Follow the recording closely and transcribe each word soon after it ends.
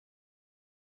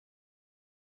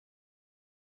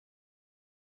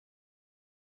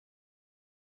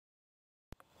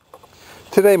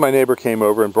Today my neighbor came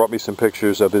over and brought me some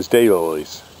pictures of his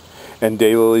daylilies, and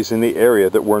daylilies in the area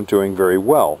that weren't doing very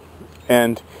well.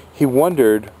 And he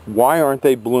wondered, why aren't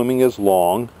they blooming as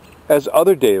long as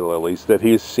other daylilies that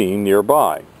he has seen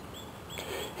nearby?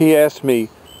 He asked me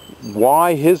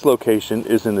why his location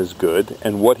isn't as good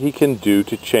and what he can do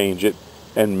to change it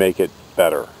and make it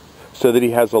better, so that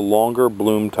he has a longer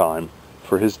bloom time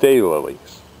for his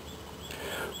daylilies.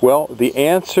 Well, the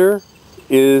answer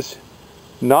is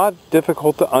not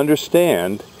difficult to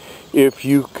understand if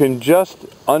you can just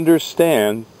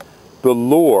understand the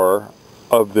lore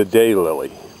of the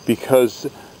daylily, because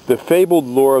the fabled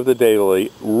lore of the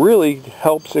daylily really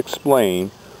helps explain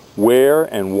where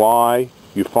and why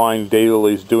you find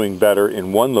daylilies doing better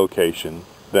in one location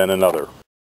than another.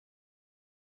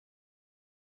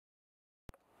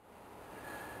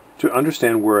 To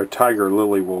understand where a tiger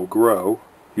lily will grow,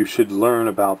 you should learn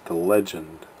about the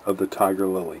legend of the tiger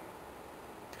lily.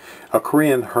 A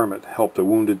Korean hermit helped a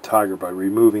wounded tiger by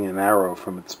removing an arrow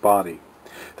from its body.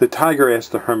 The tiger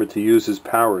asked the hermit to use his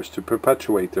powers to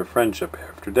perpetuate their friendship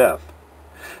after death.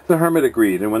 The hermit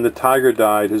agreed, and when the tiger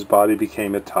died, his body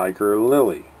became a tiger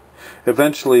lily.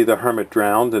 Eventually, the hermit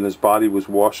drowned, and his body was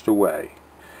washed away.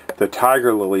 The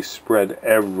tiger lily spread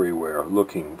everywhere,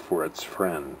 looking for its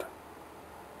friend.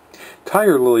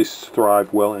 Tiger lilies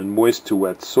thrive well in moist to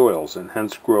wet soils, and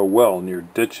hence grow well near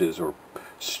ditches or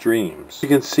streams. You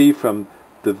can see from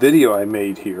the video I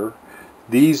made here,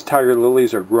 these tiger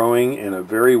lilies are growing in a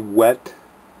very wet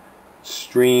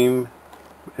stream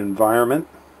environment,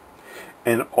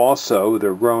 and also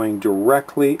they're growing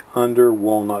directly under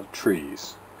walnut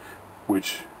trees,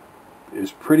 which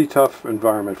is pretty tough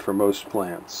environment for most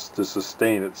plants to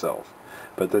sustain itself.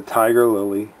 But the tiger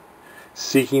lily,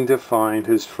 seeking to find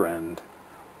his friend,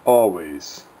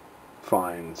 always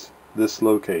finds this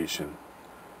location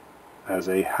as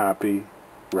a happy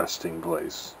resting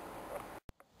place.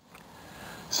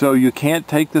 So you can't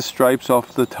take the stripes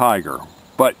off the tiger,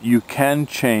 but you can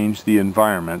change the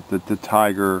environment that the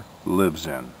tiger lives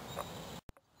in.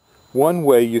 One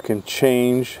way you can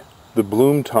change the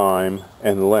bloom time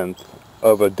and length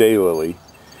of a daylily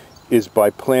is by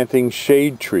planting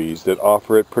shade trees that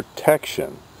offer it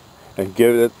protection and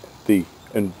give it the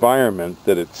environment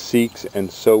that it seeks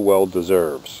and so well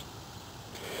deserves.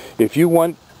 If you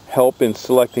want help in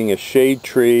selecting a shade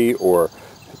tree or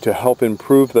to help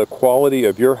improve the quality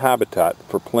of your habitat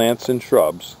for plants and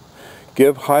shrubs,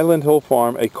 give Highland Hill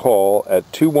Farm a call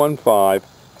at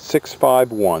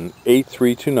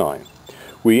 215-651-8329.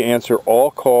 We answer all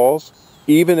calls.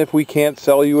 Even if we can't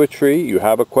sell you a tree, you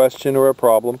have a question or a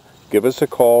problem, give us a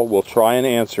call. We'll try and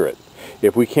answer it.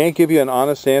 If we can't give you an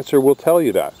honest answer, we'll tell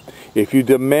you that. If you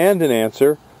demand an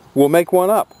answer, we'll make one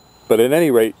up. But at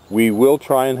any rate, we will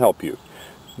try and help you.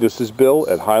 This is Bill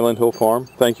at Highland Hill Farm.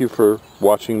 Thank you for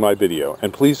watching my video,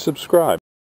 and please subscribe.